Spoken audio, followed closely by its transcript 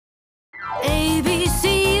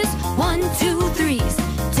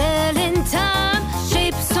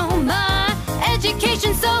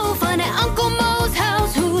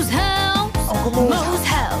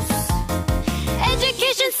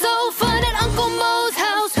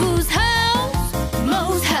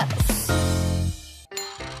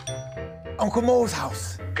Uncle Mo's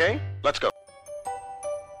house. Okay, let's go.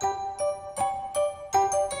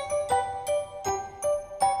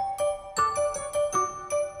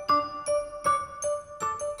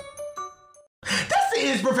 This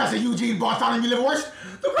is Professor Eugene Bartholomew Liverwurst,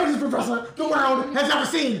 the greatest professor the world has ever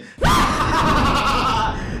seen.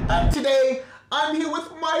 And today, I'm here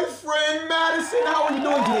with my friend Madison. How are you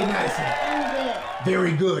doing today, Madison? I'm good.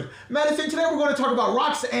 Very good. Madison, today we're going to talk about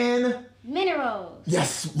rocks and... Minerals.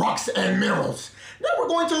 Yes, rocks and minerals. Now we're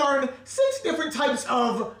going to learn 6 different types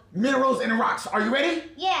of minerals and rocks. Are you ready?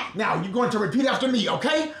 Yeah. Now, you're going to repeat after me,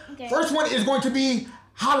 okay? Okay. First one is going to be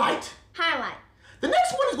halite. Highlight. The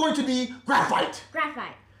next one is going to be graphite.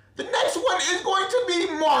 Graphite. The next one is going to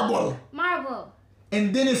be marble. Marble.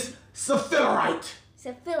 And then it's sapphirite.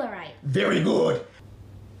 Sapphirite. Very good.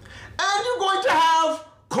 And you're going to have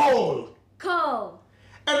coal. Coal.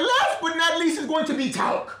 And last but not least is going to be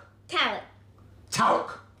talc. Talc.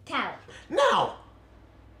 Talc. Talc. Now,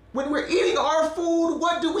 when we're eating our food,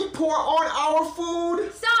 what do we pour on our food?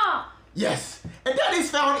 Salt. Yes. And that is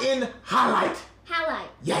found in halite. Highlight.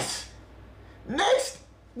 Yes. Next,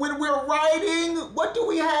 when we're writing, what do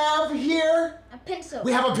we have here? A pencil.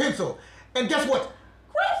 We have a pencil. And guess what?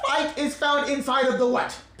 Graphite is found inside of the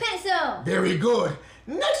what? Pencil. Very good.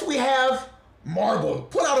 Next we have marble.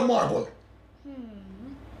 Pull out a marble.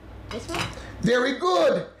 This one? Very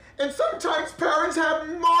good. And sometimes parents have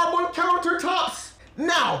marble countertops.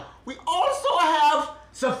 Now, we also have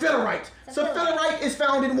sapphirite. Sapphirite is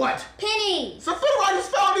found in what? Pennies. Sapphirite is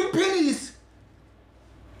found in pennies.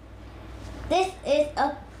 This is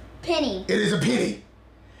a penny. It is a penny.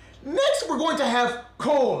 Next, we're going to have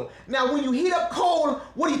coal. Now, when you heat up coal,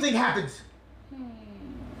 what do you think happens?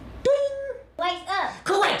 Ding! Lights up.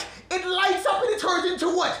 Correct. It lights up and it turns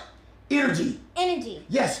into what? Energy. Energy.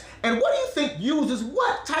 Yes. And what do you think uses,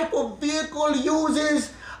 what type of vehicle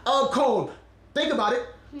uses coal? Think about it.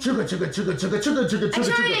 Chugga, chugga, chugga, chugga, chugga, chugga, chugga,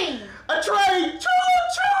 chugga. Train. A train. Choo,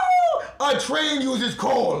 choo. A train uses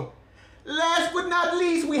coal. Last but not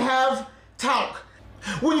least, we have talc.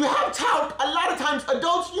 When you have talc, a lot of times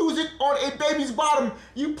adults use it on a baby's bottom.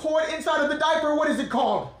 You pour it inside of the diaper. What is it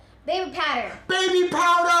called? Baby powder. Baby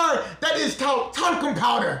powder. That is talcum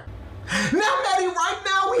powder. Now, Maddie, right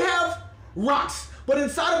now we have rocks. But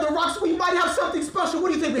inside of the rocks, we might have something special. What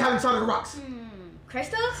do you think we have inside of the rocks?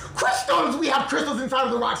 Crystals? Crystals! We have crystals inside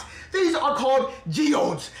of the rocks. These are called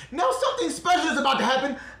geodes. Now, something special is about to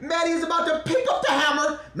happen. Maddie is about to pick up the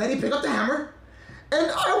hammer. Maddie, pick up the hammer. And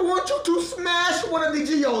I want you to smash one of the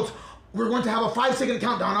geodes. We're going to have a 5-second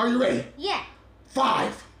countdown. Are you ready? Yeah.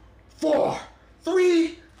 5, 4,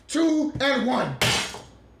 3, 2, and 1.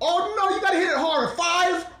 Oh no, you gotta hit it harder.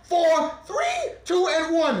 5, 4, 3, 2,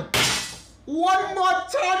 and 1. One more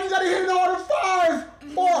time, you gotta hit it harder.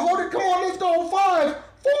 5, 4, hold it, come on, let's go. 5,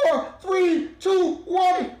 4, 3, 2,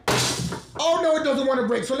 1. Oh no, it doesn't want to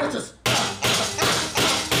break, so let's just...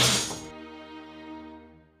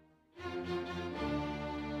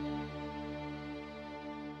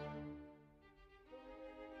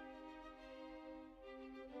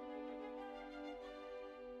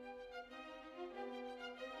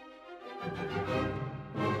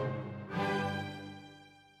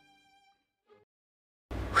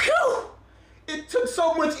 Whew! It took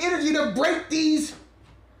so much energy to break these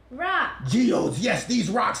Rock. geodes. Yes, these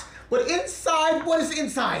rocks. But inside, what is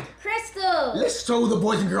inside? Crystals. Let's show the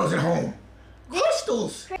boys and girls at home.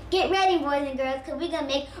 Crystals. Get ready, boys and girls, because we're going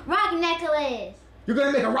to make rock necklace. You're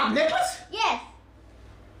gonna make a rock necklace? Yes.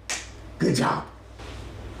 Good job.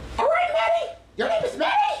 All right, Maddie. Your name is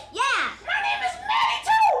Maddie? Yeah. My name is Maddie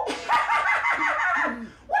too.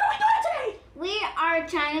 What are we doing today? We are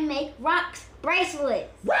trying to make rocks bracelets.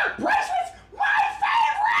 Rock bracelets? My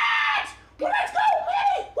favorite! Well, let's go,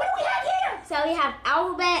 Maddie. What do we have here? So we have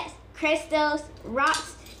alphabets, crystals,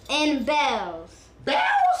 rocks, and bells.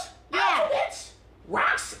 Bells? Yeah. Alphabets?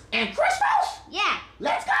 Rocks? And crystals? Yeah.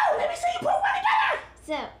 Let's go. Let me see you put one together.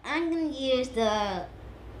 So I'm going to use the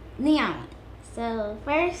neon one. So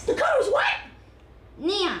first, The color's what?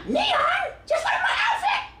 neon. Neon? Just like my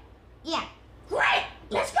outfit? Yeah. Great.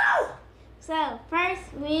 Let's go. So first,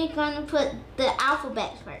 we're going to put the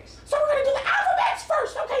alphabets first. So we're gonna do the alphabets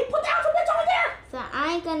first. Okay, put the alphabets on there. So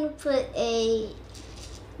I'm going to put a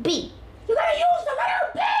B. You're gonna use the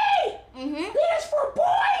letter B. Mm-hmm. B is for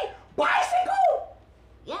boy, bicycle.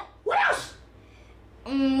 Yep. What else?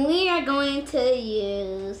 We are going to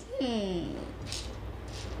use,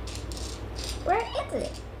 where is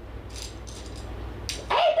it?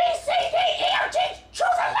 A, B, C, D, E, F, G.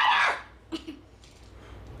 Choose a letter.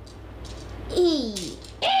 E.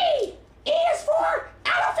 E. E is for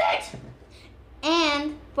elephant.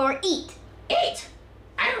 And for eat. Eat.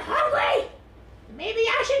 I'm hungry.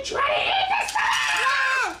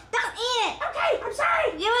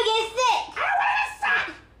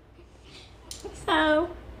 So,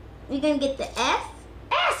 we're gonna get the S.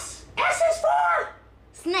 S! S is for?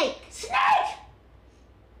 Snake. Snake!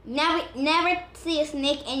 Never see a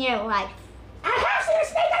snake in your life. I have seen a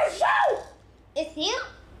snake at a show! It's you?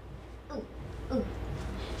 Ooh.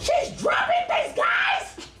 She's dropping things,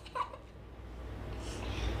 guys!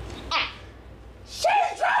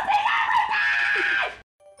 She's dropping everything!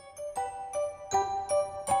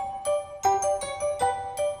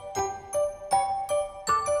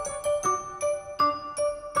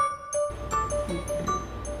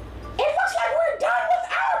 It looks like we're done with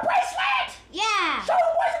our bracelet! Yeah. Show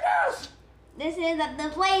the boys and girls! This is the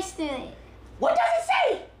place to it. What does it say?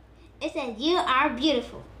 It says you are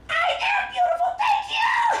beautiful. I am beautiful, thank you!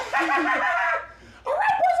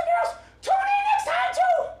 Alright, boys and girls, tune in next time to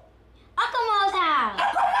Uncle Mo's house.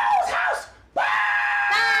 Uncle Mo's house!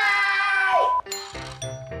 Bye!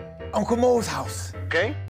 Bye. Uncle Mo's house. Okay.